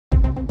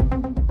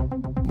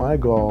My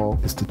goal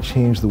is to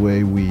change the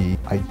way we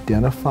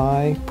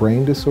identify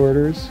brain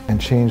disorders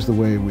and change the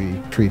way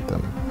we treat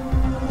them.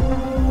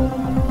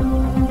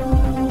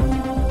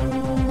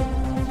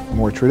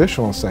 More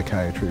traditional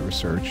psychiatry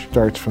research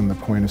starts from the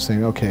point of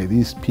saying, okay,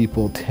 these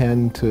people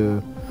tend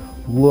to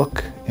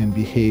look and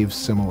behave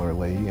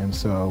similarly, and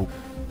so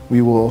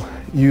we will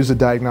use a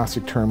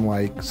diagnostic term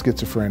like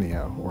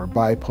schizophrenia or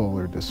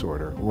bipolar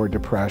disorder or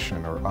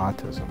depression or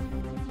autism.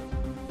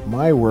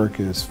 My work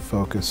is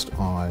focused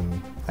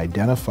on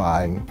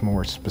identifying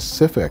more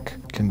specific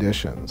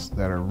conditions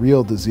that are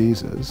real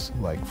diseases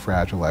like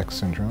Fragile X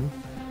syndrome,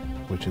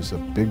 which is a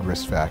big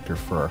risk factor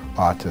for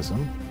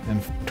autism, and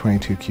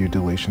 22q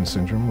deletion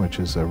syndrome, which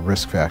is a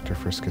risk factor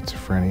for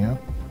schizophrenia.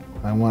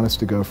 I want us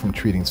to go from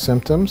treating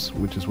symptoms,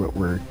 which is what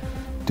we're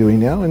doing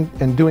now,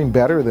 and doing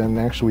better than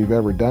actually we've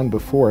ever done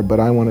before, but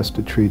I want us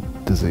to treat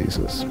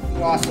diseases.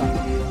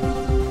 Awesome.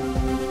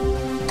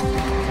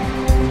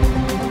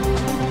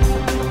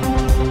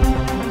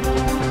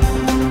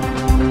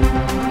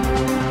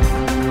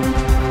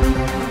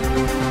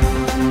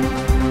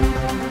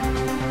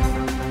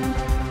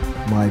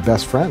 My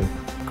best friend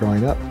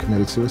growing up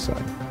committed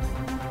suicide.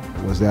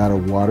 Was that a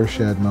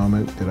watershed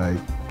moment? Did I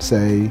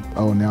say,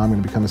 oh, now I'm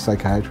going to become a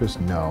psychiatrist?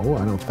 No,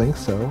 I don't think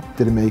so.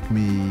 Did it make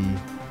me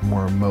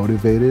more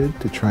motivated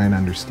to try and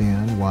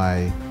understand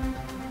why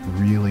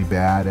really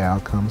bad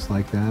outcomes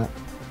like that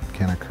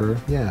can occur?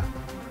 Yeah,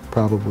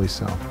 probably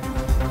so.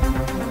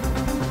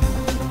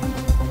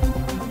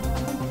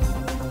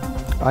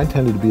 I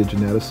intended to be a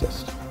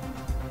geneticist.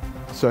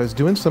 So I was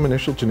doing some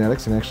initial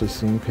genetics and actually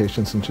seeing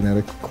patients in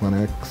genetic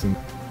clinics, and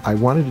I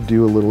wanted to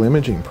do a little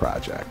imaging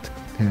project.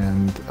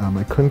 And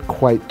I couldn't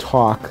quite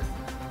talk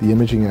the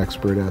imaging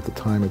expert at the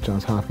time at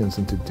Johns Hopkins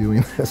into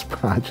doing this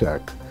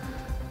project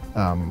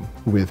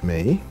with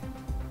me.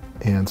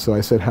 And so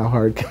I said, how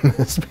hard can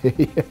this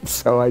be? And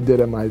so I did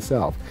it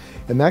myself.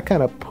 And that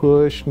kind of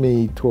pushed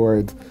me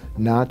towards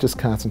not just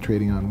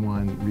concentrating on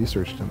one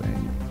research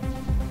domain,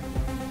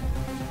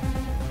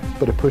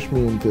 but it pushed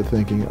me into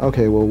thinking,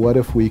 okay, well, what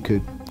if we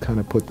could kind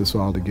of put this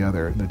all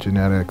together, the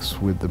genetics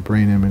with the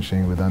brain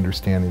imaging, with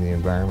understanding the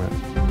environment.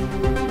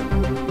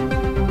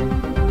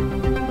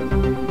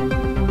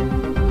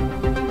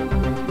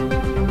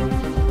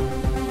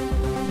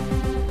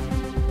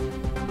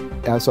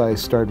 As I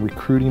started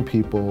recruiting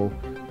people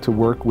to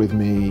work with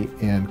me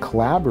and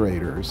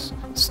collaborators,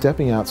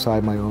 stepping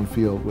outside my own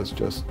field was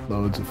just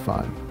loads of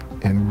fun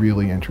and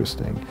really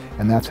interesting.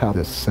 And that's how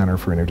this Center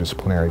for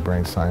Interdisciplinary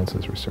Brain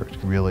Sciences Research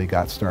really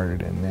got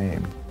started and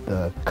named.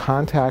 The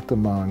contact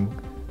among,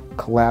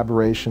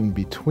 collaboration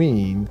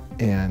between,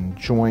 and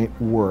joint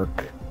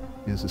work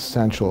is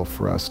essential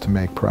for us to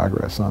make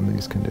progress on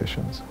these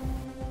conditions.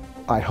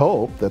 I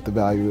hope that the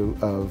value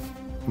of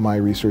my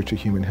research of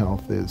human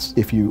health is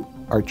if you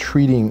are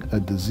treating a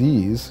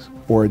disease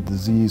or a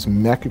disease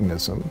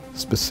mechanism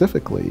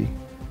specifically,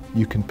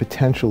 you can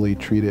potentially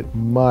treat it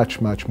much,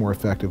 much more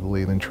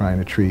effectively than trying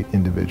to treat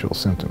individual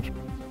symptoms.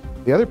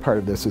 The other part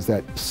of this is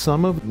that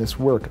some of this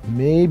work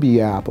may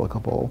be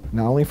applicable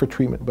not only for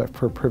treatment but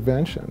for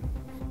prevention.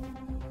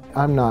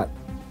 I'm not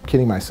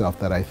kidding myself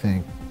that I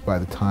think by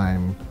the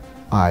time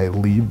I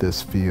leave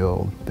this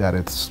field that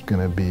it's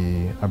going to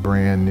be a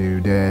brand new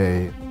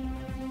day.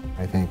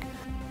 I think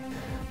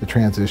the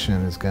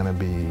transition is going to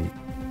be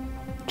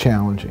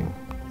challenging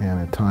and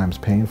at times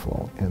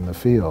painful in the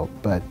field,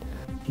 but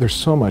there's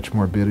so much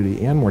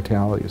morbidity and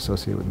mortality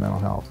associated with mental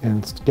health,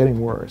 and it's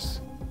getting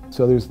worse.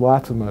 So there's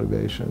lots of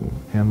motivation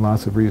and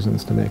lots of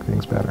reasons to make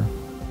things better.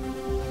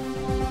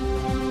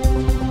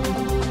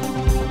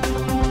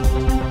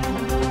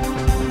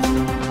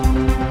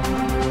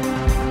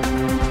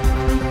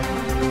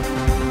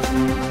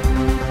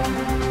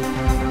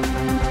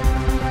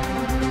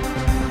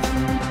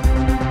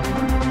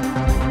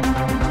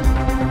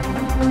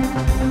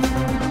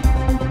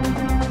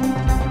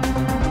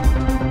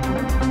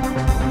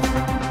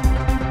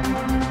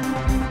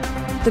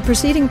 The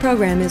preceding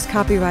program is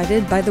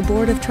copyrighted by the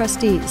Board of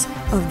Trustees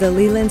of the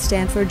Leland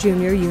Stanford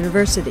Junior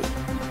University.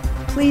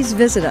 Please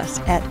visit us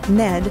at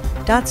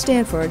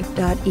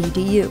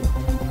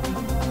med.stanford.edu.